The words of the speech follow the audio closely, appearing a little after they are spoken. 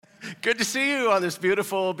Good to see you on this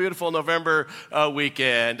beautiful, beautiful November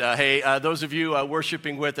weekend. Hey, those of you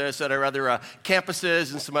worshiping with us at our other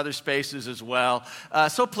campuses and some other spaces as well.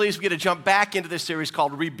 So pleased we get to jump back into this series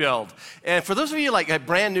called Rebuild. And for those of you like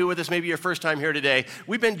brand new with us, maybe your first time here today,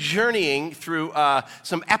 we've been journeying through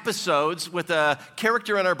some episodes with a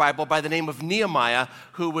character in our Bible by the name of Nehemiah,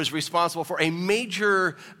 who was responsible for a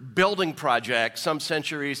major building project some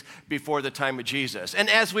centuries before the time of Jesus. And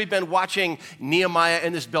as we've been watching Nehemiah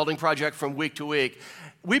and this building project from week to week,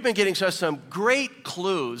 we've been getting some great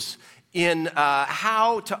clues in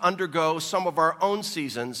how to undergo some of our own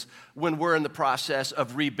seasons when we're in the process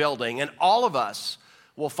of rebuilding. And all of us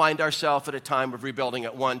will find ourselves at a time of rebuilding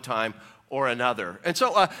at one time or another. And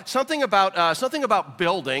so something about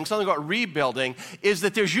building, something about rebuilding, is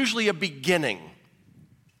that there's usually a beginning.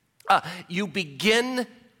 You begin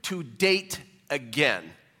to date again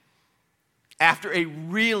after a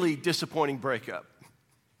really disappointing breakup.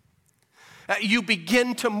 You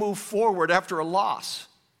begin to move forward after a loss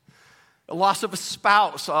of a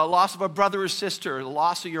spouse, a loss of a brother or sister, the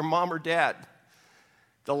loss of your mom or dad,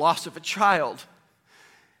 the loss of a child.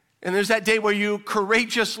 And there's that day where you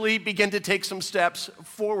courageously begin to take some steps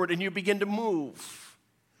forward and you begin to move.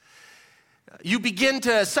 You begin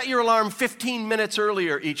to set your alarm 15 minutes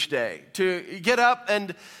earlier each day, to get up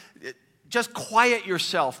and just quiet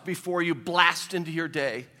yourself before you blast into your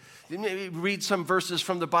day. Maybe read some verses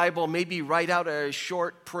from the Bible, maybe write out a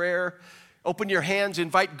short prayer, open your hands,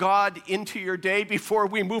 invite God into your day before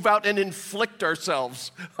we move out and inflict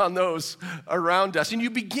ourselves on those around us. And you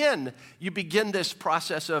begin this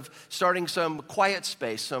process of starting some quiet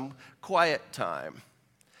space, some quiet time.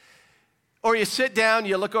 Or you sit down,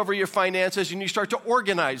 you look over your finances, and you start to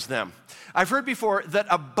organize them. I've heard before that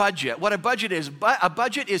what a budget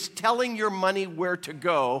is telling your money where to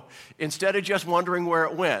go instead of just wondering where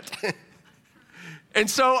it went. And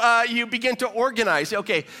so you begin to organize,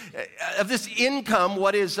 okay, of this income,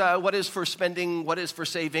 what is for spending, what is for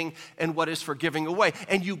saving, and what is for giving away.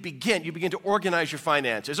 And you begin to organize your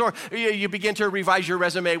finances. Or you begin to revise your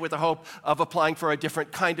resume with the hope of applying for a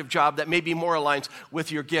different kind of job that maybe more aligns with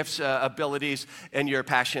your gifts, abilities, and your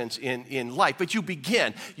passions in life. But you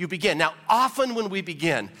begin. Now, often when we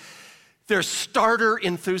begin, there's starter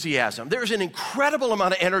enthusiasm. There's an incredible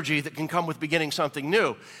amount of energy that can come with beginning something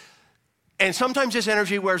new. And sometimes this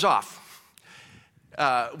energy wears off.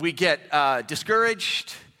 We get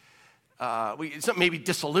discouraged, maybe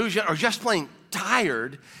disillusioned, or just plain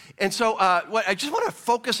tired. And so what I just want to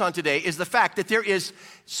focus on today is the fact that there is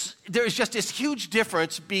just this huge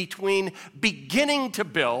difference between beginning to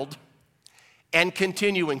build and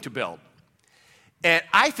continuing to build. And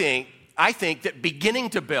I think that beginning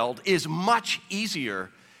to build is much easier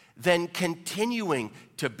than continuing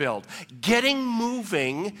to build. Getting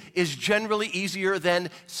moving is generally easier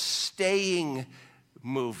than staying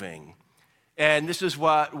moving. And this is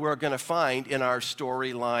what we're going to find in our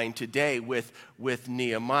storyline today with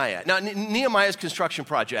Nehemiah. Now, Nehemiah's construction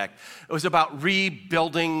project was about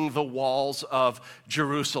rebuilding the walls of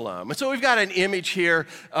Jerusalem. And so we've got an image here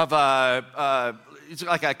of it's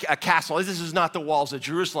like a castle. This is not the walls of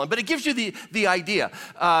Jerusalem, but it gives you the idea.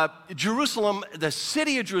 Jerusalem, the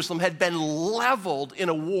city of Jerusalem, had been leveled in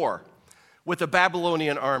a war with the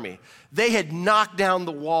Babylonian army. They had knocked down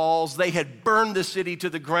the walls, they had burned the city to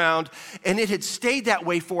the ground, and it had stayed that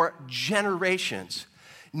way for generations.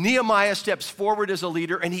 Nehemiah steps forward as a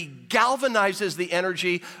leader, and he galvanizes the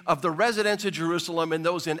energy of the residents of Jerusalem and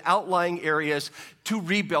those in outlying areas to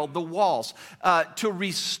rebuild the walls. To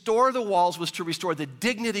restore the walls was to restore the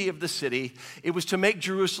dignity of the city. It was to make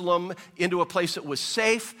Jerusalem into a place that was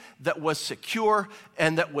safe, that was secure,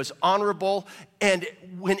 and that was honorable. And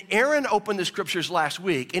when Aaron opened the scriptures last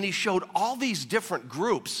week, and he showed all these different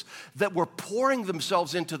groups that were pouring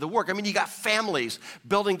themselves into the work. I mean, you got families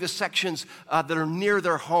building the sections that are near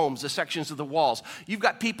their homes, the sections of the walls. You've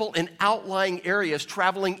got people in outlying areas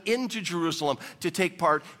traveling into Jerusalem to take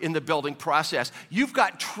part in the building process. You've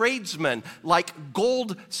got tradesmen like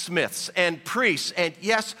goldsmiths and priests and,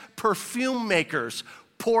 yes, perfume makers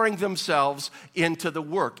pouring themselves into the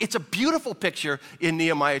work. It's a beautiful picture in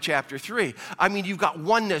Nehemiah chapter 3. I mean, you've got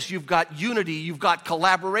oneness, you've got unity, you've got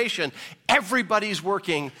collaboration. Everybody's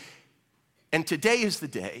working. And today is the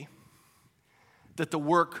day that the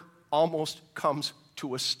work almost comes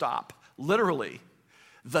to a stop. Literally,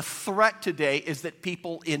 the threat today is that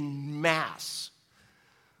people in mass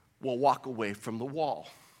will walk away from the wall.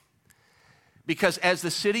 Because as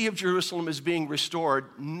the city of Jerusalem is being restored,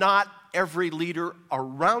 not every leader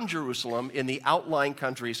around Jerusalem in the outlying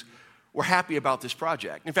countries were happy about this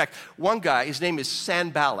project. In fact, one guy, his name is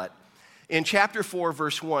Sanballat, in chapter 4,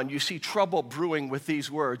 verse 1, you see trouble brewing with these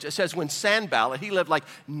words. It says, when Sanballat, he lived like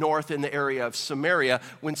north in the area of Samaria,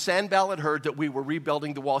 when Sanballat heard that we were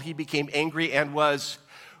rebuilding the wall, he became angry and was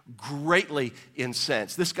greatly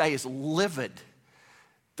incensed. This guy is livid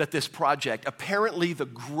that this project, apparently the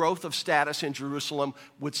growth of status in Jerusalem,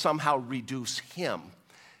 would somehow reduce him.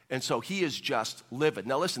 And so he is just livid.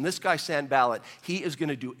 Now listen, this guy Sanballat, he is going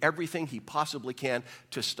to do everything he possibly can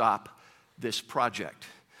to stop this project.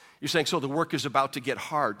 You're saying, so the work is about to get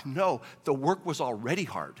hard. No, the work was already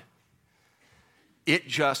hard. It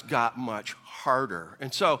just got much harder.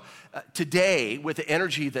 And so today, with the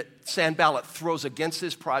energy that Sanballat throws against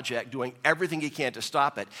this project, doing everything he can to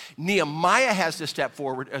stop it, Nehemiah has to step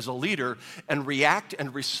forward as a leader and react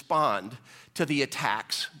and respond to the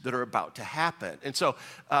attacks that are about to happen. And so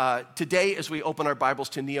today, as we open our Bibles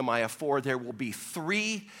to Nehemiah 4, there will be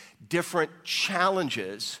 3 different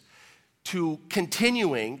challenges to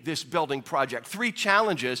continuing this building project. 3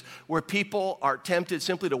 challenges where people are tempted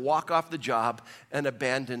simply to walk off the job and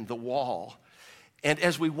abandon the wall. And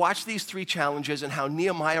as we watch these 3 challenges and how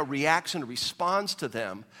Nehemiah reacts and responds to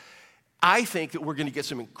them, I think that we're going to get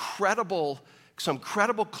some credible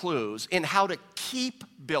clues in how to keep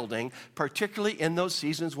building, particularly in those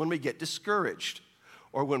seasons when we get discouraged,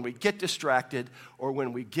 or when we get distracted, or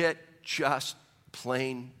when we get just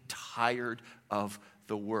plain tired of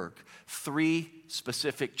the work. 3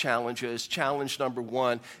 specific challenges. Challenge number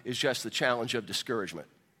 1 is just the challenge of discouragement.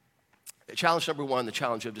 Challenge number 1, the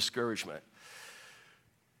challenge of discouragement.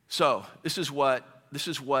 So this is what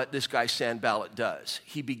this guy Sanballat does.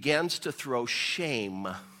 He begins to throw shame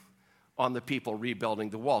on the people rebuilding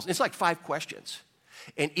the walls. It's like 5 questions.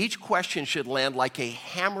 And each question should land like a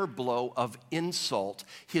hammer blow of insult.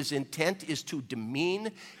 His intent is to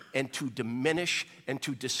demean and to diminish and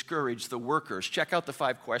to discourage the workers. Check out the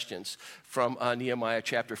 5 questions from Nehemiah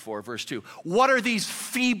chapter 4, verse 2. What are these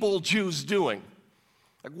feeble Jews doing?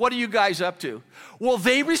 Like, what are you guys up to? Will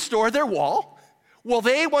they restore their wall? Will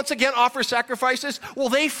they once again offer sacrifices? Will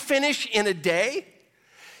they finish in a day?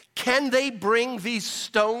 Can they bring these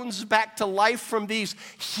stones back to life from these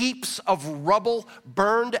heaps of rubble,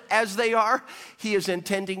 burned as they are? He is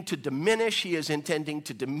intending to diminish, he is intending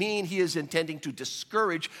to demean, he is intending to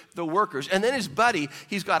discourage the workers. And then his buddy,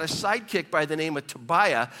 he's got a sidekick by the name of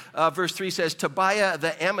Tobiah. Verse 3 says, Tobiah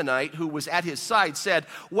the Ammonite, who was at his side, said,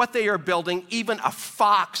 what they are building, even a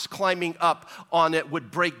fox climbing up on it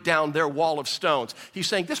would break down their wall of stones. He's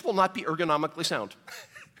saying, this will not be ergonomically sound.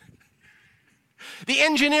 The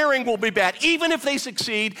engineering will be bad. Even if they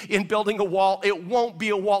succeed in building a wall, it won't be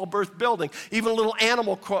a wall-birth building. Even a little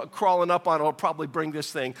animal crawling up on it will probably bring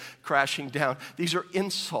this thing crashing down. These are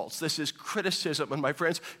insults. This is criticism. And my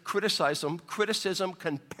friends, criticism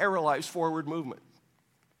can paralyze forward movement.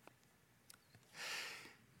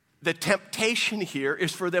 The temptation here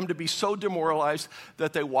is for them to be so demoralized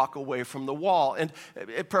that they walk away from the wall. And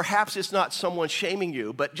perhaps it's not someone shaming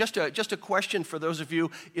you, but just a question for those of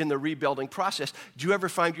you in the rebuilding process. Do you ever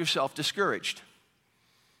find yourself discouraged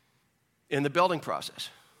in the building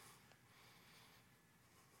process?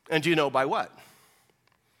 And do you know by what?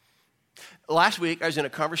 Last week, I was in a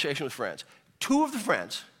conversation with friends. 2 of the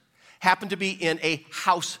friends happen to be in a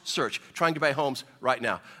house search, trying to buy homes right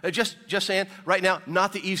now. Just saying, right now,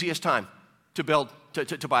 not the easiest time to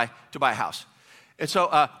buy a house. And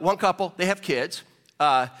so one couple, they have kids.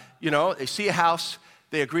 They see a house,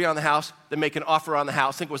 they agree on the house, they make an offer on the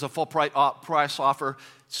house. I think it was a full price offer.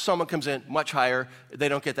 Someone comes in much higher, they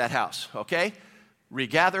don't get that house, okay?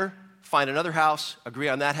 Regather, find another house, agree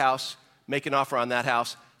on that house, make an offer on that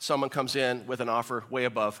house. Someone comes in with an offer way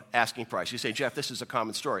above asking price. You say, Jeff, this is a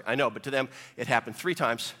common story. I know, but to them, it happened 3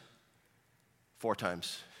 times, 4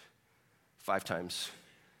 times, 5 times,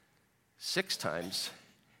 6 times,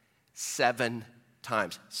 7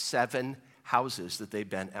 times. 7 houses that they've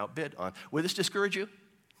been outbid on. Would this discourage you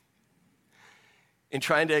in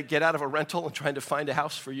trying to get out of a rental and trying to find a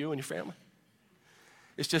house for you and your family?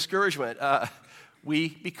 It's discouragement. We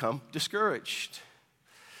become discouraged.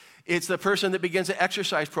 It's the person that begins an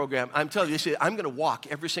exercise program. I'm telling you, they say, I'm going to walk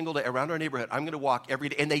every single day around our neighborhood. I'm going to walk every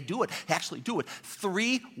day. And they do it, actually do it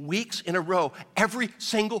 3 weeks in a row. Every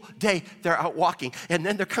single day they're out walking. And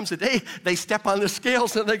then there comes a day they step on the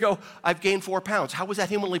scales and they go, I've gained 4 pounds. How was that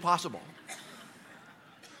humanly possible?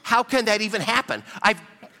 How can that even happen?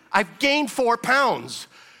 I've gained 4 pounds.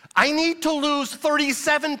 I need to lose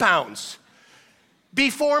 37 pounds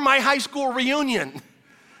before my high school reunion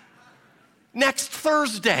next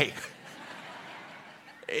Thursday.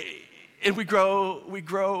 And we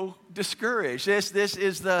grow discouraged. This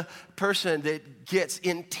is the person that gets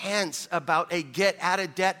intense about a get out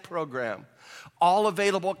of debt program. all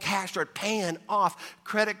available cash, start paying off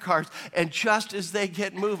credit cards. And just as they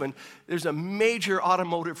get moving, there's a major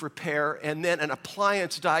automotive repair, and then an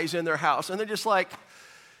appliance dies in their house. And they're just like,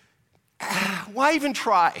 why even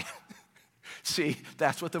try? See,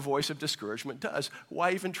 that's what the voice of discouragement does.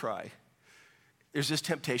 Why even try? There's this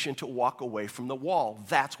temptation to walk away from the wall.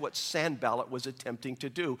 That's what Sanballat was attempting to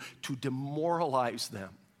do, to demoralize them,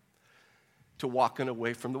 to walking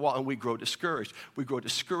away from the wall. And we grow discouraged. We grow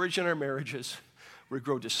discouraged in our marriages. We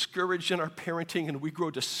grow discouraged in our parenting, and we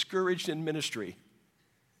grow discouraged in ministry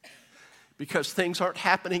because things aren't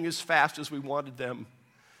happening as fast as we wanted them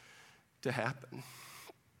to happen.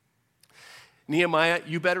 Nehemiah,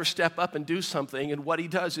 you better step up and do something. And what he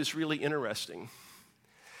does is really interesting.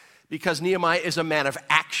 Because Nehemiah is a man of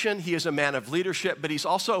action, he is a man of leadership, but he's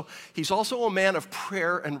also a man of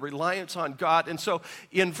prayer and reliance on God. And so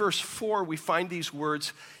in verse 4, we find these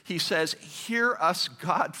words. He says, "Hear us,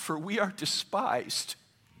 God, for we are despised."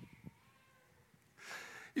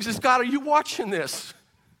 He says, God, are you watching this?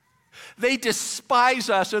 They despise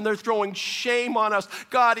us and they're throwing shame on us.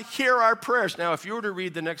 God, hear our prayers. Now, if you were to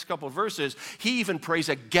read the next couple of verses, he even prays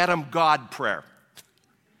a get 'em God prayer.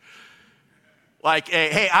 Like,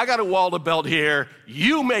 hey, I got a wall to build here.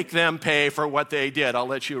 You make them pay for what they did. I'll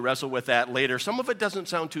let you wrestle with that later. Some of it doesn't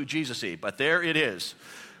sound too Jesus-y, but there it is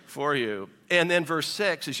for you. And then verse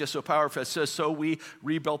 6 is just so powerful. It says, so we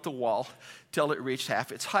rebuilt the wall till it reached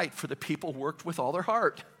half its height, for the people worked with all their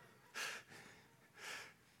heart.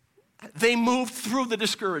 They moved through the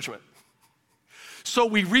discouragement. So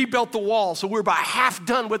we rebuilt the wall. So we're about half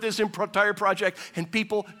done with this entire project, and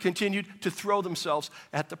people continued to throw themselves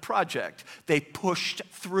at the project. They pushed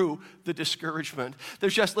through the discouragement.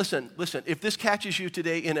 There's just, listen, if this catches you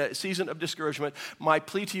today in a season of discouragement, my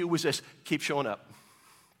plea to you was this: keep showing up.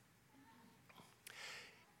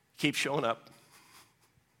 Keep showing up.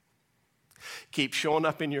 Keep showing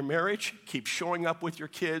up in your marriage. Keep showing up with your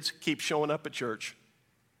kids. Keep showing up at church.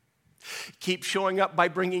 Keep showing up by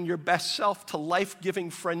bringing your best self to life-giving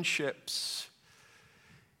friendships.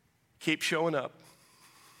 Keep showing up.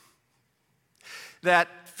 That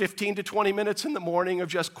 15 to 20 minutes in the morning of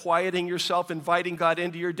just quieting yourself, inviting God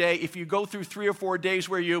into your day, if you go through 3 or 4 days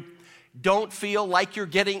where you don't feel like you're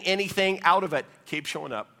getting anything out of it, keep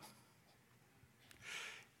showing up.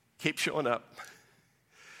 Keep showing up.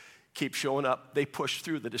 Keep showing up. They push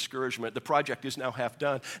through the discouragement. The project is now half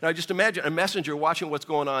done. Now just imagine a messenger watching what's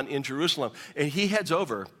going on in Jerusalem, and he heads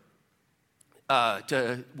over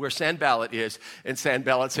to where Sanballat is, and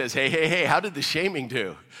Sanballat says, hey, how did the shaming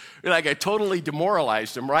do? Like, I totally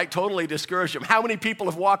demoralized him, right? Totally discouraged him. How many people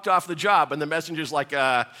have walked off the job? And the messenger's like,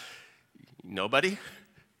 nobody.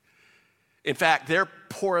 In fact, they're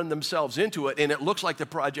pouring themselves into it, and it looks like the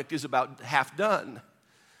project is about half done.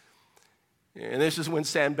 And this is when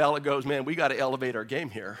Sanballat goes, man, we got to elevate our game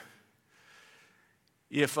here.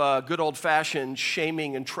 If good old-fashioned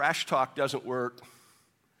shaming and trash talk doesn't work,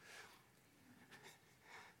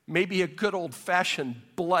 maybe a good old-fashioned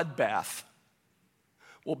bloodbath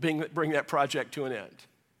will bring that project to an end.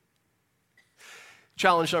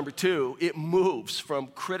 Challenge number 2, it moves from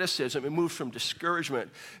criticism, it moves from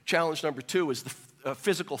discouragement. Challenge number 2 is the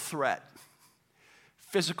physical threat.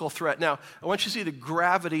 Physical threat. Now, I want you to see the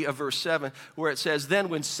gravity of verse 7 where it says, then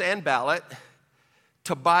when Sanballat,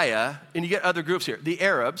 Tobiah, and you get other groups here, the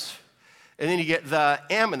Arabs, and then you get the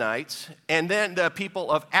Ammonites, and then the people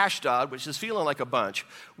of Ashdod, which is feeling like a bunch,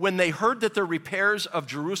 when they heard that the repairs of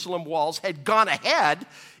Jerusalem walls had gone ahead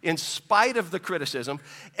in spite of the criticism,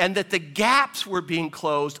 and that the gaps were being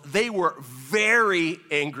closed, they were very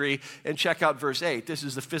angry. And check out verse 8. This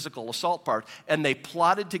is the physical assault part. And they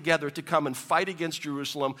plotted together to come and fight against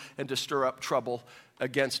Jerusalem and to stir up trouble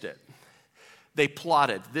against it. They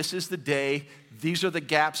plotted. This is the day. These are the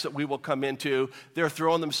gaps that we will come into. They're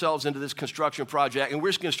throwing themselves into this construction project, and we're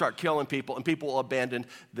just going to start killing people, and people will abandon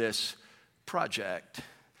this project.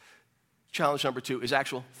 Challenge number 2 is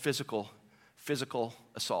actual physical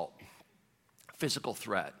assault, physical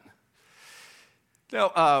threat.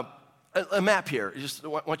 Now, a map here. Just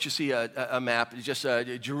once you see a map, it's just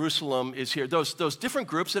Jerusalem is here. Those different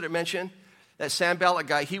groups that it mentioned. That Sanballat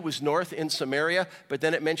guy, he was north in Samaria, but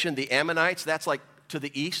then it mentioned the Ammonites. That's like to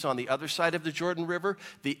the east on the other side of the Jordan River.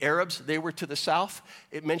 The Arabs, they were to the south.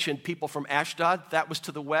 It mentioned people from Ashdod. That was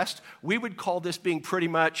to the west. We would call this being pretty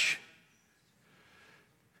much...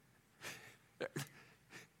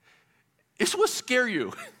 This will scare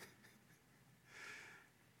you.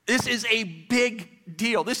 This is a big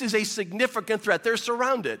deal. This is a significant threat. They're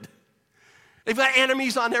surrounded. They've got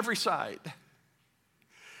enemies on every side.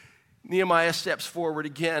 Nehemiah steps forward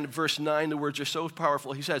again. Verse 9, the words are so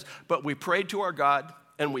powerful. He says, but we prayed to our God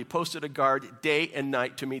and we posted a guard day and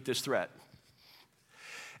night to meet this threat.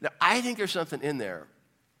 Now, I think there's something in there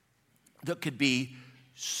that could be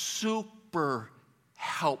super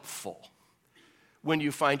helpful when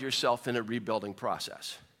you find yourself in a rebuilding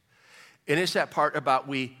process. And it's that part about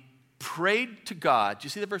we prayed to God. Do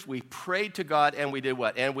you see the verse? We prayed to God and we did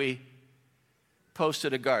what? And we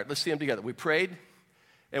posted a guard. Let's see them together. We prayed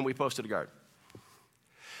and we posted a guard.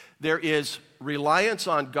 There is reliance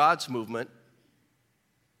on God's movement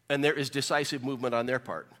and there is decisive movement on their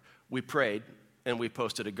part. We prayed and we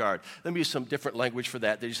posted a guard. Let me use some different language for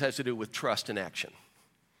that. That just has to do with trust and action.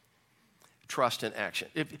 Trust and action.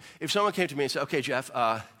 If someone came to me and said, okay, Jeff,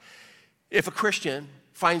 if a Christian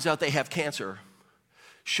finds out they have cancer,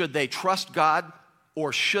 should they trust God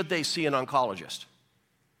or should they see an oncologist?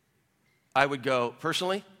 I would go,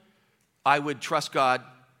 personally, I would trust God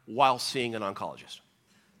while seeing an oncologist.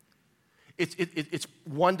 It's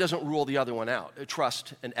one doesn't rule the other one out.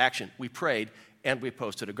 Trust and action. We prayed and we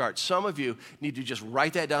posted a guard. Some of you need to just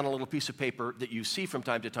write that down on a little piece of paper that you see from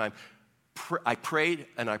time to time. I prayed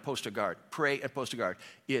and I post a guard. Pray and post a guard.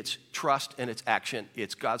 It's trust and it's action.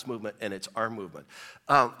 It's God's movement and it's our movement.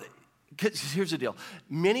 Here's the deal.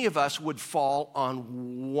 Many of us would fall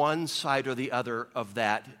on one side or the other of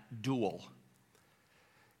that duel.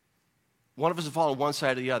 One of us would fall on one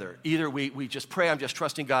side or the other. Either we just pray, I'm just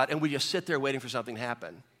trusting God, and we just sit there waiting for something to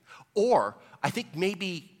happen. Or I think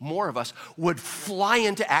maybe more of us would fly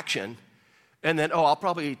into action and then, I'll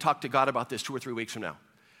probably talk to God about this 2 or 3 weeks from now.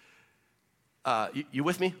 You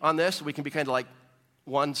with me on this? We can be kind of like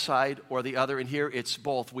one side or the other. And here it's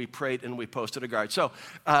both. We prayed and we posted a guard. So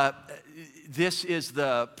this is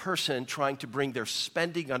the person trying to bring their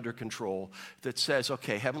spending under control that says,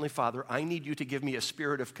 okay, Heavenly Father, I need you to give me a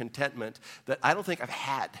spirit of contentment that I don't think I've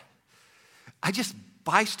had. I just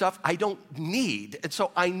buy stuff I don't need. And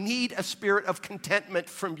so I need a spirit of contentment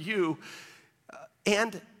from you.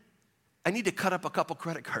 And I need to cut up a couple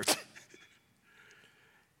credit cards.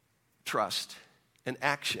 Trust and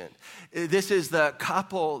action. This is the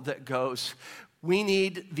couple that goes, we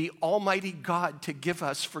need the Almighty God to give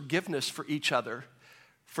us forgiveness for each other,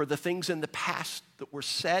 for the things in the past that were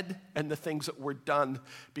said and the things that were done,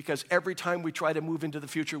 because every time we try to move into the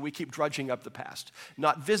future, we keep drudging up the past,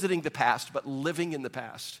 not visiting the past, but living in the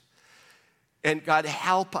past. And God,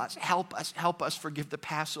 help us forgive the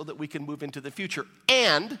past so that we can move into the future.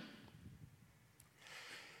 And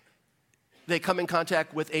they come in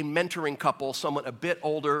contact with a mentoring couple, someone a bit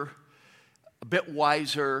older, a bit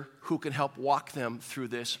wiser, who can help walk them through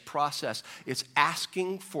this process. It's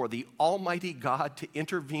asking for the Almighty God to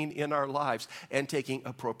intervene in our lives and taking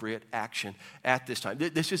appropriate action at this time.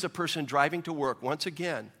 This is a person driving to work once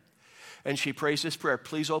again, and she prays this prayer: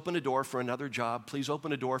 please open a door for another job. Please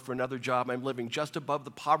open a door for another job. I'm living just above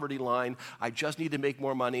the poverty line. I just need to make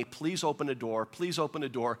more money. Please open a door. Please open a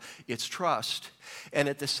door. It's trust. And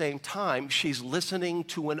at the same time, she's listening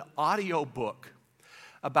to an audio book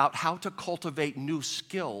about how to cultivate new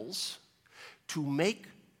skills to make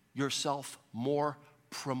yourself more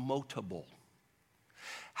promotable.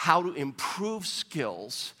 How to improve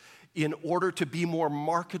skills in order to be more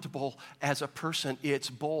marketable as a person. It's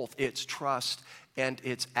both. It's trust and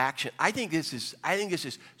it's action. I think this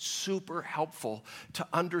is super helpful to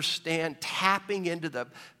understand, tapping into the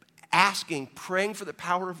asking, praying for the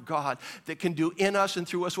power of God that can do in us and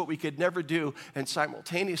through us what we could never do, and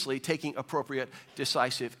simultaneously taking appropriate,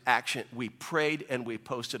 decisive action. We prayed and we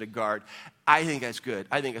posted a guard. I think that's good.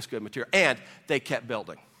 I think that's good material. And they kept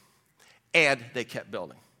building.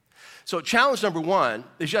 So challenge number 1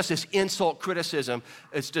 is just this insult, criticism,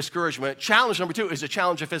 it's discouragement. Challenge number 2 is a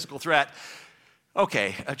challenge of physical threat.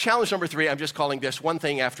 Okay, challenge number 3, I'm just calling this one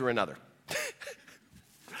thing after another.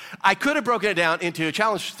 I could have broken it down into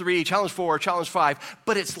challenge 3, challenge 4, challenge 5,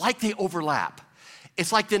 but it's like they overlap.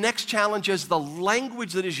 It's like the next challenge is the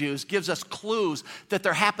language that is used gives us clues that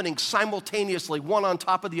they're happening simultaneously, one on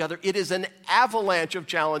top of the other. It is an avalanche of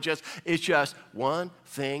challenges. It's just one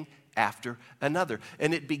thing after another.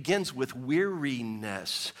 And it begins with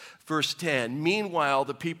weariness. Verse 10, meanwhile,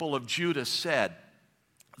 the people of Judah said,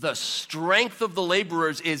 the strength of the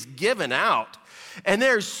laborers is given out, and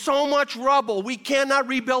there's so much rubble, we cannot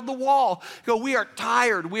rebuild the wall. We are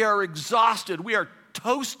tired, we are exhausted, we are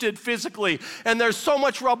toasted physically, and there's so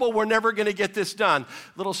much rubble, we're never going to get this done.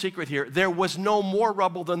 Little secret here, there was no more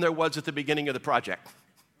rubble than there was at the beginning of the project.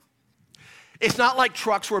 It's not like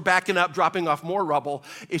trucks were backing up, dropping off more rubble.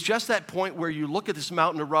 It's just that point where you look at this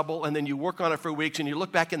mountain of rubble and then you work on it for weeks and you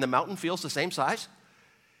look back and the mountain feels the same size.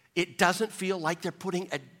 It doesn't feel like they're putting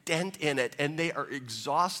a dent in it, and they are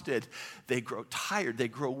exhausted. They grow tired. They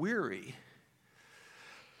grow weary.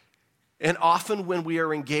 And often when we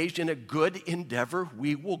are engaged in a good endeavor,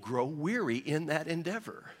 we will grow weary in that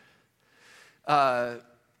endeavor.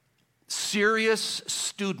 Serious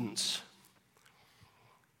students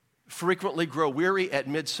frequently grow weary at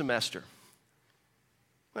mid-semester.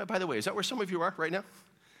 Well, by the way, is that where some of you are right now?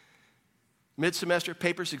 Mid-semester,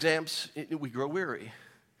 papers, exams, we grow weary.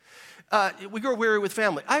 We grow weary with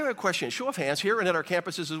family. I have a question, show of hands here and at our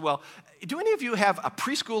campuses as well. Do any of you have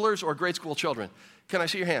preschoolers or grade school children? Can I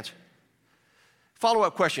see your hands?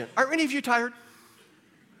 Follow-up question, are any of you tired?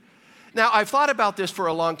 Now, I've thought about this for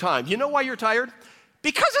a long time. You know why you're tired?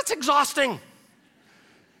 Because it's exhausting.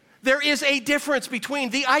 There is a difference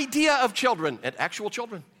between the idea of children and actual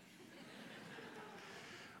children.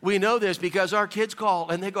 We know this because our kids call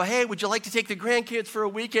and they go, hey, would you like to take the grandkids for a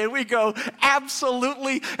weekend? We go,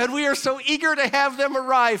 absolutely, and we are so eager to have them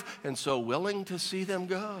arrive and so willing to see them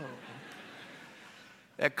go.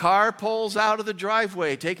 That car pulls out of the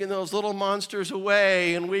driveway, taking those little monsters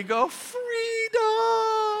away, and we go, freedom!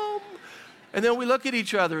 And then we look at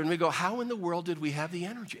each other and we go, how in the world did we have the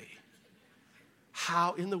energy?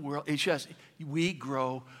 How in the world? It's just, we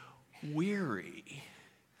grow weary.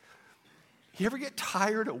 You ever get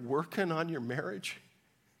tired of working on your marriage?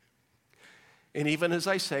 And even as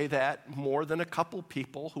I say that, more than a couple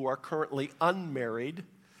people who are currently unmarried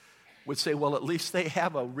would say, well, at least they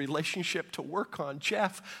have a relationship to work on.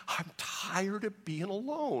 Jeff, I'm tired of being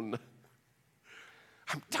alone.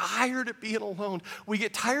 I'm tired of being alone. We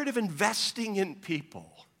get tired of investing in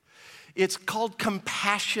people. It's called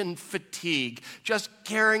compassion fatigue, just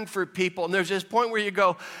caring for people. And there's this point where you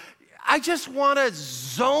go, I just want to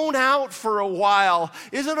zone out for a while.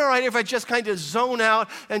 Isn't it all right if I just kind of zone out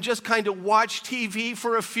and just kind of watch TV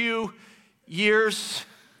for a few years?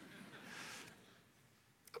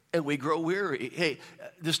 And we grow weary. Hey,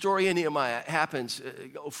 the story in Nehemiah happens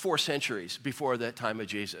 4 centuries before that time of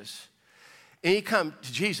Jesus. And you come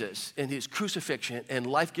to Jesus and his crucifixion and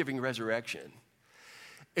life-giving resurrection.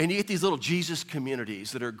 And you get these little Jesus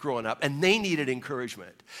communities that are growing up, and they needed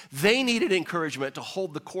encouragement. They needed encouragement to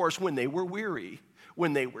hold the course when they were weary,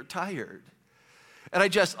 when they were tired. And I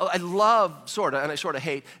love, and I sort of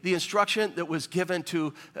hate, the instruction that was given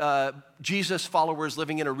to Jesus followers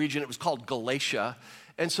living in a region, it was called Galatia.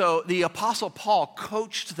 And so the Apostle Paul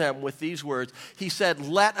coached them with these words. He said,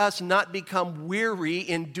 let us not become weary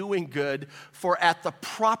in doing good, for at the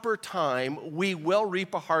proper time we will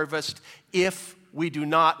reap a harvest if we do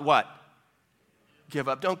not what? Give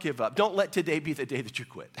up. Don't give up. Don't let today be the day that you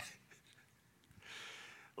quit.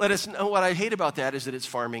 Let us know what I hate about that is that it's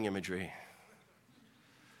farming imagery.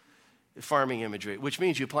 Farming imagery, which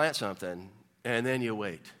means you plant something and then you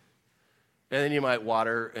wait. And then you might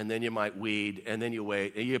water and then you might weed and then you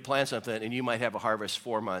wait. And you plant something and you might have a harvest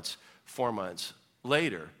 4 months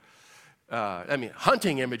later.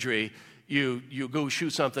 Hunting imagery, you go shoot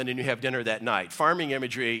something and you have dinner that night. Farming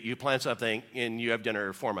imagery, you plant something and you have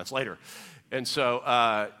dinner 4 months later. And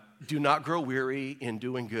so do not grow weary in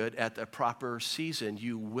doing good at the proper season.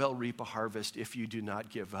 You will reap a harvest if you do not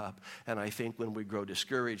give up. And I think when we grow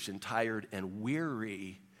discouraged and tired and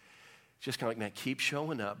weary, just kind of like, man, keep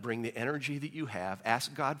showing up. Bring the energy that you have.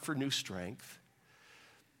 Ask God for new strength.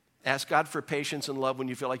 Ask God for patience and love when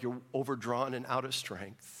you feel like you're overdrawn and out of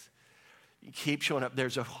strength. You keep showing up.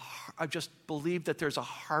 I just believe that there's a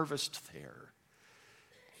harvest there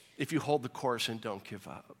if you hold the course and don't give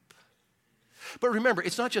up. But remember,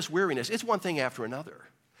 it's not just weariness. It's one thing after another.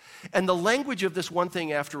 And the language of this one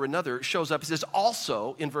thing after another shows up. It says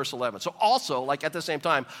also in verse 11. So also, like at the same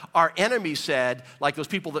time, our enemies said, like those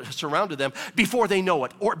people that surrounded them, before they know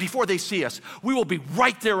it or before they see us, we will be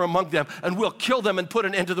right there among them and we'll kill them and put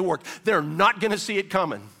an end to the work. They're not going to see it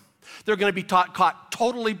coming. They're going to be caught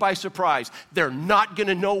totally by surprise. They're not going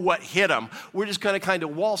to know what hit them. We're just going to kind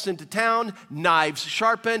of waltz into town, knives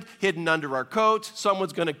sharpened, hidden under our coats.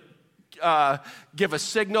 Someone's going to give a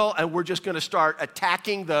signal, and we're just going to start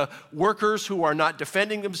attacking the workers who are not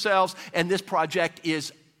defending themselves, and this project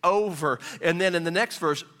is over. And then in the next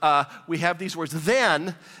verse, we have these words,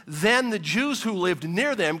 Then the Jews who lived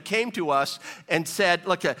near them came to us and said,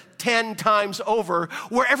 look, 10 times over,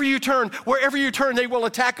 wherever you turn, they will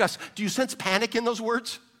attack us. Do you sense panic in those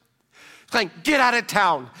words? Saying, get out of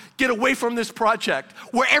town, get away from this project.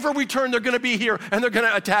 Wherever we turn, they're going to be here and they're going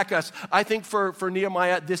to attack us. I think for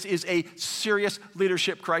Nehemiah, this is a serious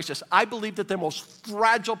leadership crisis. I believe that the most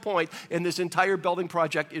fragile point in this entire building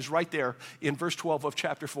project is right there in verse 12 of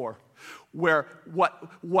chapter 4. where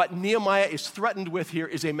what Nehemiah is threatened with here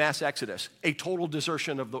is a mass exodus, a total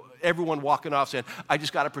desertion of everyone walking off saying, I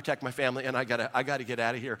just got to protect my family and I got to get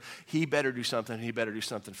out of here. He better do something. He better do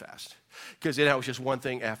something fast. Because it was just one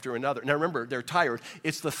thing after another. Now remember, they're tired.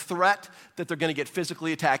 It's the threat that they're going to get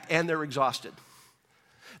physically attacked and they're exhausted.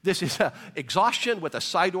 This is exhaustion with a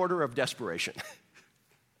side order of desperation.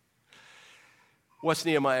 What's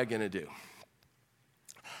Nehemiah going to do?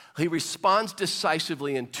 He responds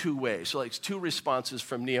decisively in two ways. So it's two responses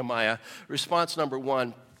from Nehemiah. Response number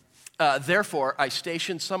one, therefore I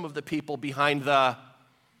stationed some of the people behind the,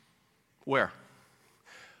 where?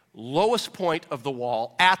 Lowest point of the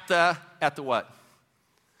wall, at the what?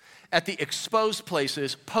 At the exposed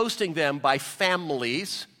places, posting them by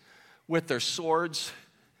families with their swords,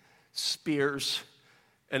 spears,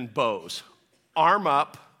 and bows. Arm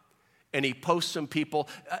up. And he posts some people,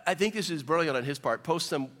 I think this is brilliant on his part, posts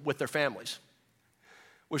them with their families.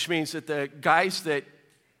 Which means that the guys that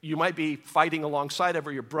you might be fighting alongside of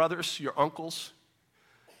are your brothers, your uncles,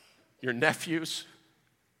 your nephews.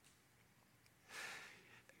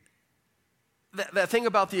 That thing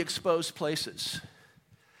about the exposed places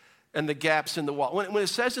and the gaps in the wall. When it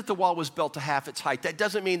says that the wall was built to half its height, that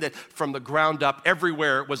doesn't mean that from the ground up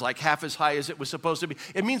everywhere it was like half as high as it was supposed to be.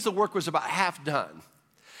 It means the work was about half done.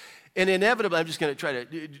 And inevitably, I'm just going to try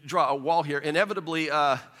to draw a wall here. Inevitably,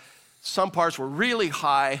 some parts were really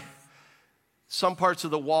high. Some parts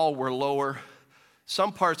of the wall were lower.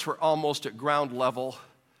 Some parts were almost at ground level.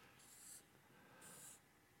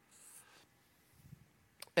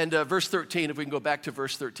 And verse 13, if we can go back to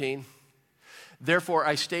verse 13. Therefore,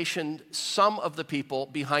 I stationed some of the people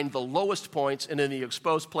behind the lowest points and in the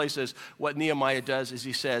exposed places. What Nehemiah does is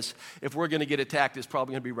he says, if we're going to get attacked, it's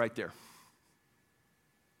probably going to be right there.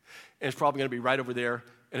 And it's probably going to be right over there,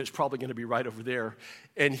 and it's probably going to be right over there.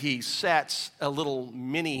 And he sets a little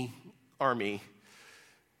mini army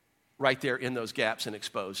right there in those gaps and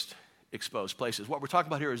exposed places. What we're talking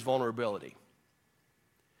about here is vulnerability.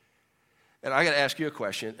 And I got to ask you a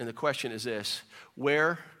question, and the question is this: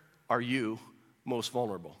 where are you most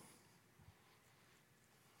vulnerable?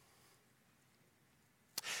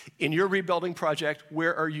 In your rebuilding project,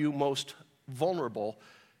 where are you most vulnerable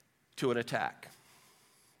to an attack?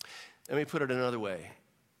 Let me put it another way.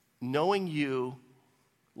 Knowing you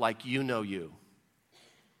like you know you,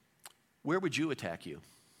 where would you attack you?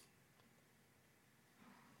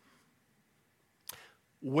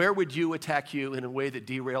 Where would you attack you in a way that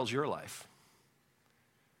derails your life?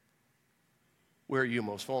 Where are you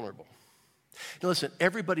most vulnerable? Now listen,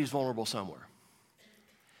 everybody's vulnerable somewhere.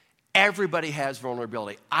 Everybody has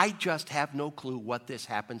vulnerability. I just have no clue what this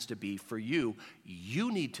happens to be for you.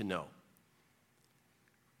 You need to know.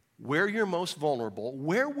 Where you're most vulnerable,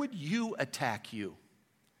 where would you attack you?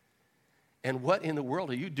 And what in the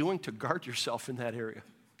world are you doing to guard yourself in that area?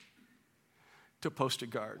 To post a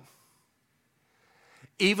guard.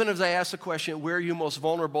 Even as I ask the question, where are you most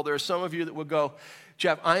vulnerable? There are some of you that would go,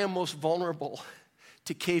 Jeff, I am most vulnerable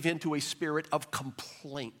to cave into a spirit of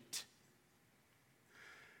complaint.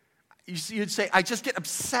 You'd say, I just get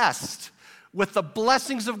obsessed with the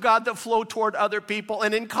blessings of God that flow toward other people.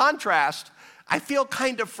 And in contrast, I feel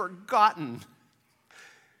kind of forgotten.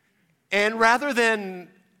 And rather than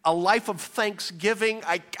a life of thanksgiving,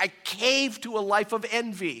 I cave to a life of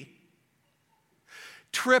envy.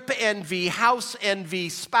 Trip envy, house envy,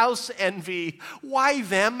 spouse envy. Why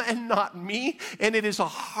them and not me? And it is a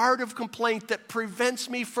heart of complaint that prevents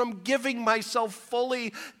me from giving myself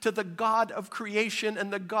fully to the God of creation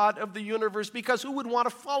and the God of the universe, because who would want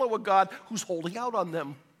to follow a God who's holding out on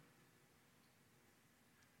them?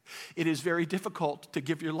 It is very difficult to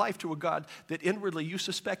give your life to a God that inwardly you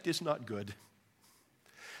suspect is not good.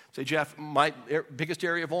 Say, Jeff, my biggest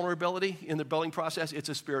area of vulnerability in the building process, it's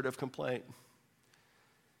a spirit of complaint.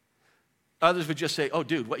 Others would just say, oh,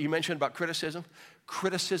 dude, what you mentioned about criticism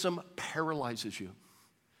paralyzes you.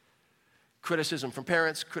 Criticism from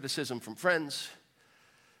parents, criticism from friends,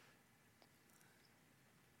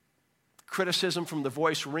 criticism from the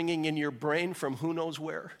voice ringing in your brain from who knows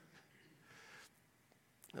where.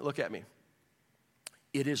 Now look at me.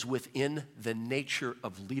 It is within the nature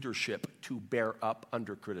of leadership to bear up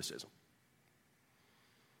under criticism.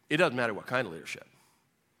 It doesn't matter what kind of leadership.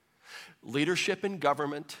 Leadership in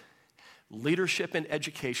government, leadership in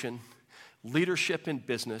education, leadership in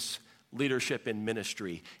business, leadership in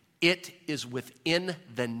ministry. It is within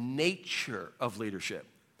the nature of leadership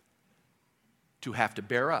to have to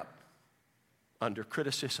bear up under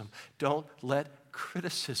criticism. Don't let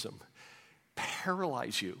criticism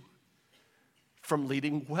paralyze you from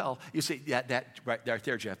leading well. You say, yeah, that right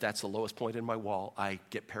there, Jeff, that's the lowest point in my wall. I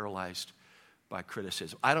get paralyzed by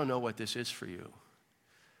criticism. I don't know what this is for you.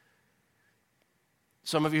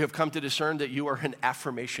 Some of you have come to discern that you are an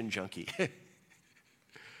affirmation junkie.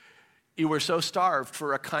 You were so starved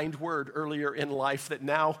for a kind word earlier in life that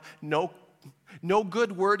now no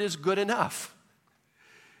good word is good enough.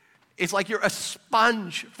 It's like you're a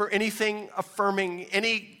sponge for anything affirming,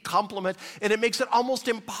 any compliment, and it makes it almost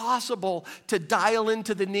impossible to dial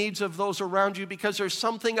into the needs of those around you because there's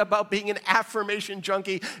something about being an affirmation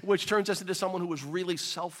junkie which turns us into someone who is really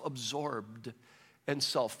self-absorbed and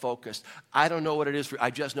self-focused. I don't know what it is for you. I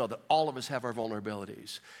just know that all of us have our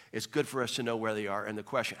vulnerabilities. It's good for us to know where they are, and the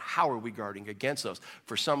question, how are we guarding against those?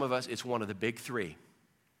 For some of us, it's one of the big three: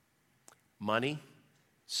 money,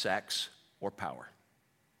 sex, or power.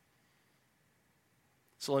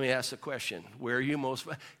 So let me ask the question,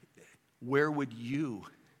 where would you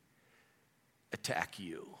attack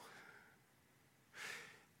you?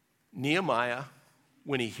 Nehemiah,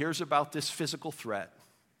 when he hears about this physical threat,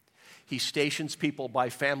 he stations people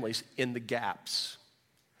by families in the gaps,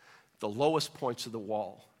 the lowest points of the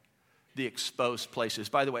wall, the exposed places.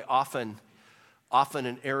 By the way, often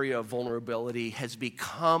an area of vulnerability has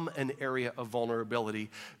become an area of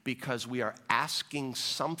vulnerability because we are asking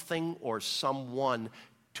something or someone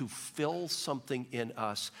to fill something in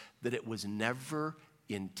us that it was never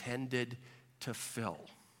intended to fill.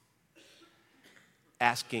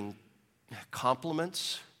 Asking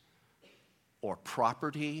compliments or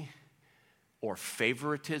property or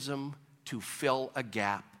favoritism to fill a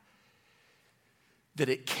gap that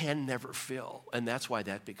it can never fill. And that's why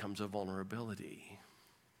that becomes a vulnerability.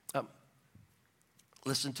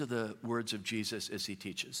 Listen to the words of Jesus as he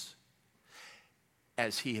teaches,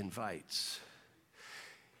 as he invites.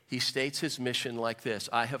 He states his mission like this: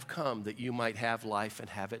 I have come that you might have life and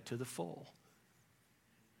have it to the full.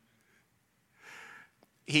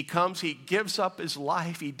 He comes, he gives up his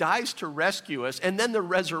life, he dies to rescue us, and then the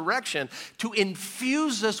resurrection to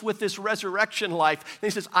infuse us with this resurrection life.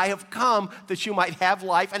 And he says, I have come that you might have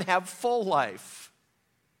life and have full life.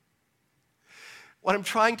 What I'm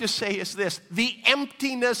trying to say is this: the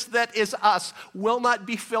emptiness that is us will not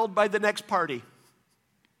be filled by the next party.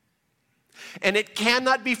 And it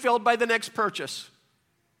cannot be filled by the next purchase.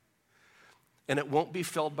 And it won't be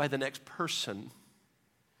filled by the next person.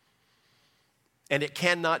 And it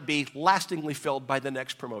cannot be lastingly filled by the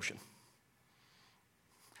next promotion.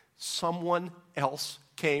 Someone else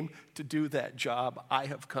came to do that job. I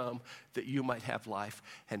have come that you might have life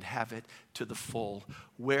and have it to the full.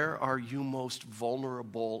 Where are you most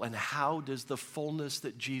vulnerable, and how does the fullness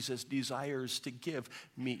that Jesus desires to give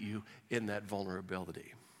meet you in that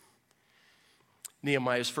vulnerability?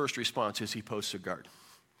 Nehemiah's first response is he posts a guard.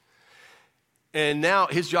 And now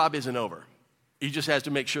his job isn't over. He just has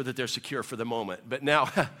to make sure that they're secure for the moment. But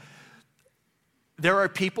now there are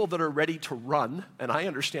people that are ready to run, and I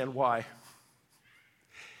understand why.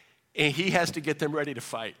 And he has to get them ready to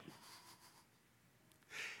fight.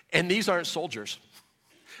 And these aren't soldiers.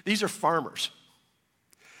 These are farmers.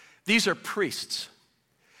 These are priests.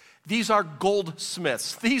 These are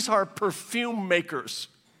goldsmiths. These are perfume makers.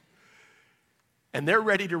 And they're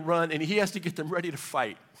ready to run, and he has to get them ready to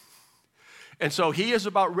fight. And so he is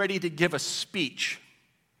about ready to give a speech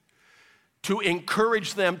to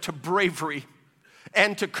encourage them to bravery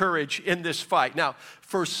and to courage in this fight. Now,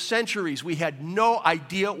 for centuries, we had no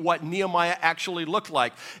idea what Nehemiah actually looked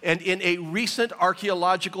like. And in a recent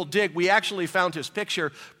archaeological dig, we actually found his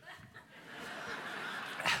picture.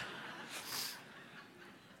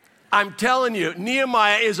 I'm telling you,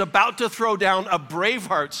 Nehemiah is about to throw down a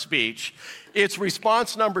Braveheart speech. It's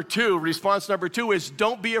response number two. Response number two is,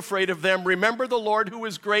 don't be afraid of them. Remember the Lord who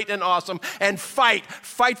is great and awesome, and fight.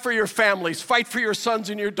 Fight for your families. Fight for your sons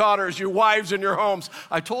and your daughters, your wives and your homes.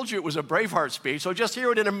 I told you it was a Braveheart speech, so just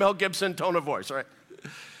hear it in a Mel Gibson tone of voice, all right? He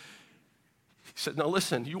said, no,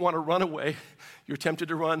 listen, you want to run away. You're tempted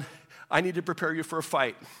to run. I need to prepare you for a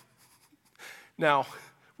fight. Now,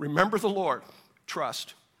 remember the Lord.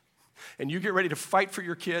 Trust. And you get ready to fight for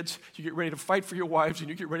your kids, you get ready to fight for your wives, and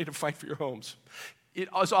you get ready to fight for your homes. It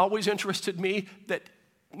has always interested me that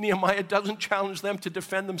Nehemiah doesn't challenge them to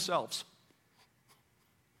defend themselves.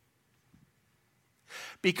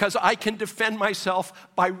 Because I can defend myself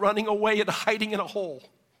by running away and hiding in a hole.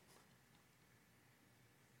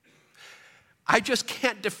 I just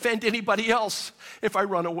can't defend anybody else if I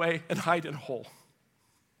run away and hide in a hole.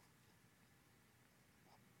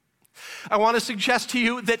 I want to suggest to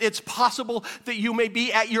you that it's possible that you may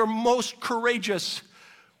be at your most courageous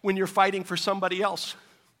when you're fighting for somebody else.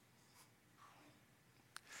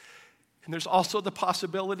 And there's also the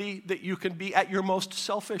possibility that you can be at your most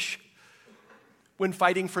selfish when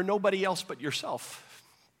fighting for nobody else but yourself.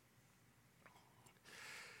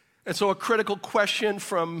 And so a critical question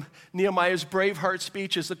from Nehemiah's Braveheart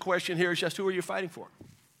speech is the question here is just, who are you fighting for?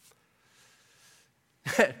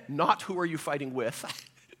 Not who are you fighting with.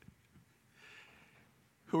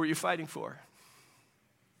 Who are you fighting for?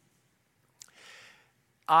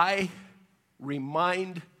 I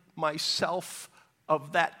remind myself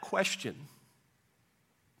of that question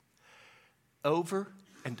over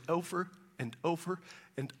and over and over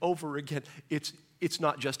and over again. It's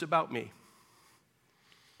not just about me.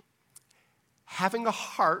 Having a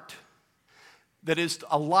heart that is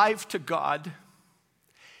alive to God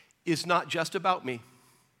is not just about me.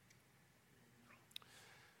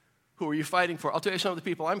 Who are you fighting for? I'll tell you some of the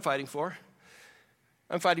people I'm fighting for.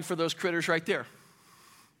 I'm fighting for those critters right there.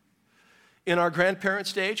 In our grandparent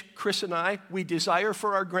stage, Chris and I, we desire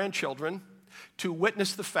for our grandchildren to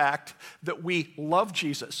witness the fact that we love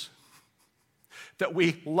Jesus, that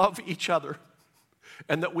we love each other,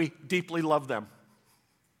 and that we deeply love them.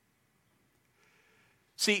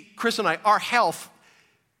 See, Chris and I, our health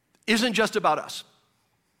isn't just about us.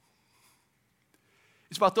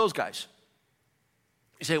 It's about those guys.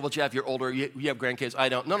 You say, well, Jeff, you're older, you have grandkids. I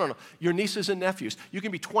don't. No. Your nieces and nephews. You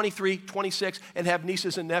can be 23, 26, and have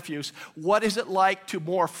nieces and nephews. What is it like to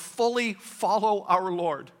more fully follow our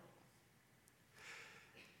Lord?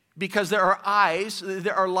 Because there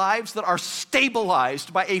are lives that are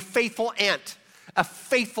stabilized by a faithful aunt, a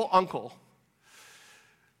faithful uncle,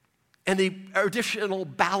 and the additional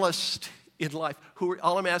ballast in life.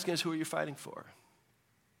 All I'm asking is, who are you fighting for?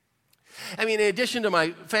 I mean, in addition to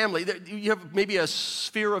my family, you have maybe a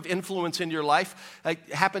sphere of influence in your life. I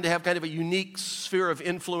happen to have kind of a unique sphere of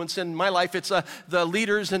influence in my life. It's the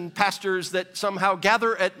leaders and pastors that somehow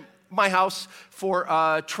gather at my house for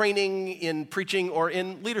training in preaching or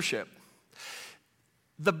in leadership.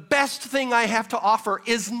 The best thing I have to offer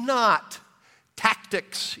is not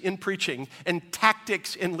tactics in preaching and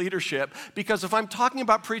tactics in leadership, because if I'm talking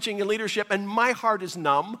about preaching and leadership and my heart is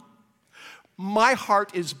numb, my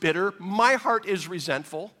heart is bitter, my heart is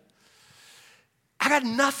resentful, I got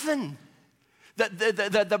nothing.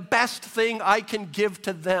 The best thing I can give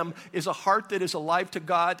to them is a heart that is alive to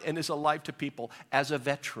God and is alive to people as a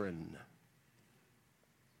veteran.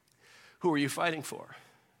 Who are you fighting for?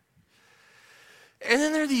 And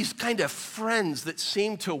then there are these kind of friends that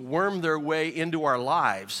seem to worm their way into our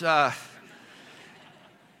lives. I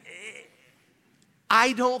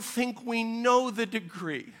don't think we know the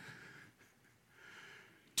degree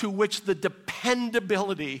to which the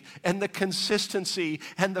dependability and the consistency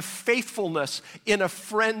and the faithfulness in a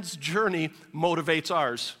friend's journey motivates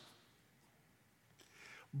ours,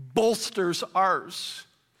 bolsters ours,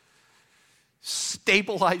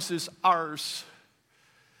 stabilizes ours.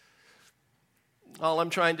 All I'm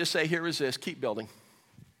trying to say here is this: keep building.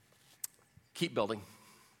 Keep building.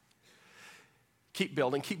 Keep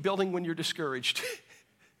building. Keep building when you're discouraged.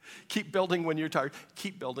 Keep building when you're tired.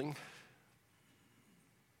 Keep building.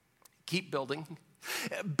 Keep building.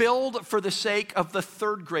 Build for the sake of the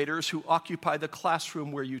third graders who occupy the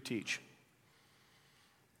classroom where you teach.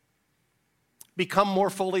 Become more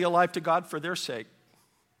fully alive to God for their sake.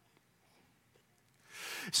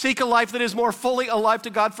 Seek a life that is more fully alive to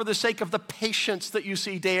God for the sake of the patients that you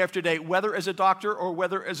see day after day, whether as a doctor or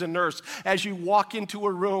whether as a nurse. As you walk into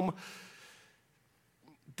a room,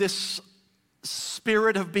 this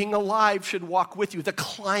spirit of being alive should walk with you. The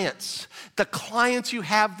clients you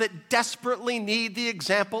have that desperately need the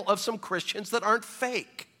example of some Christians that aren't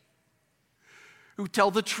fake, who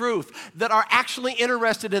tell the truth, that are actually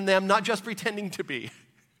interested in them, not just pretending to be.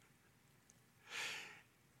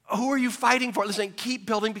 Who are you fighting for? Listen, keep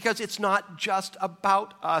building, because it's not just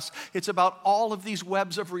about us. It's about all of these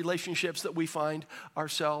webs of relationships that we find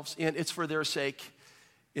ourselves in. It's for their sake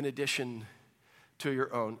in addition to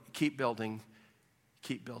your own. Keep building.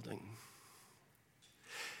 Keep building.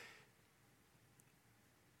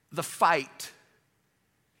 The fight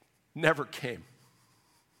never came.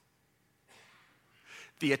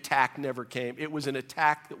 The attack never came. It was an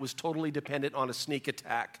attack that was totally dependent on a sneak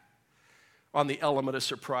attack, on the element of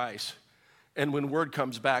surprise. And when word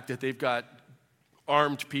comes back that they've got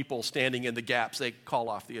armed people standing in the gaps, they call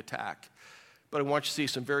off the attack. But I want you to see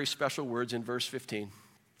some very special words in verse 15.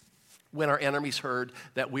 When our enemies heard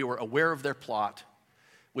that we were aware of their plot,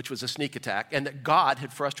 which was a sneak attack, and that God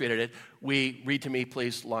had frustrated it, read to me,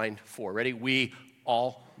 please, line 4. Ready? We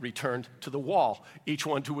all returned to the wall, each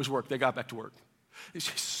one to his work. They got back to work.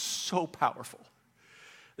 It's just so powerful.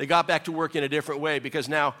 They got back to work in a different way, because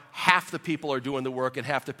now half the people are doing the work and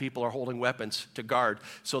half the people are holding weapons to guard.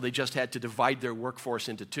 So they just had to divide their workforce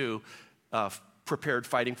into two, prepared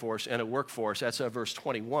fighting force and a workforce. That's verse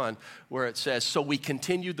 21, where it says, "So we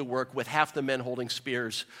continued the work with half the men holding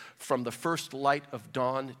spears from the first light of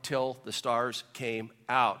dawn till the stars came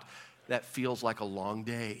out." That feels like a long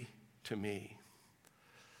day to me.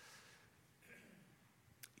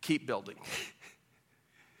 Keep building.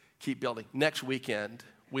 Keep building. Next weekend,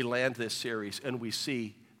 we land this series and we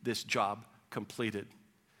see this job completed.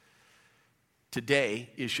 Today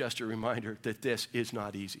is just a reminder that this is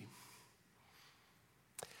not easy.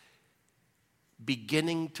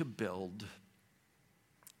 Beginning to build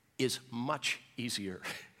is much easier.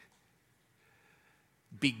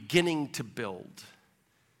 Beginning to build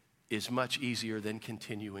is much easier than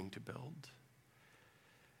continuing to build.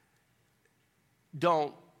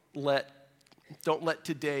 Don't let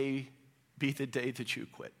today be the day that you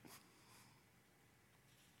quit.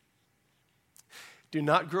 Do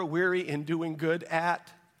not grow weary in doing good.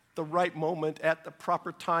 At the right moment, at the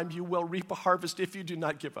proper time, you will reap a harvest if you do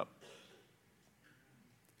not give up.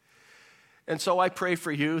 And so I pray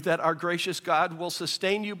for you that our gracious God will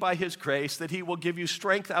sustain you by his grace, that he will give you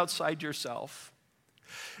strength outside yourself,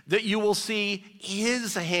 that you will see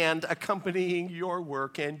his hand accompanying your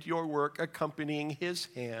work and your work accompanying his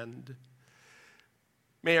hand.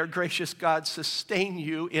 May our gracious God sustain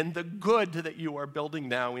you in the good that you are building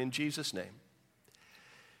now in Jesus' name.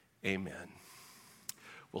 Amen.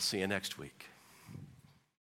 We'll see you next week.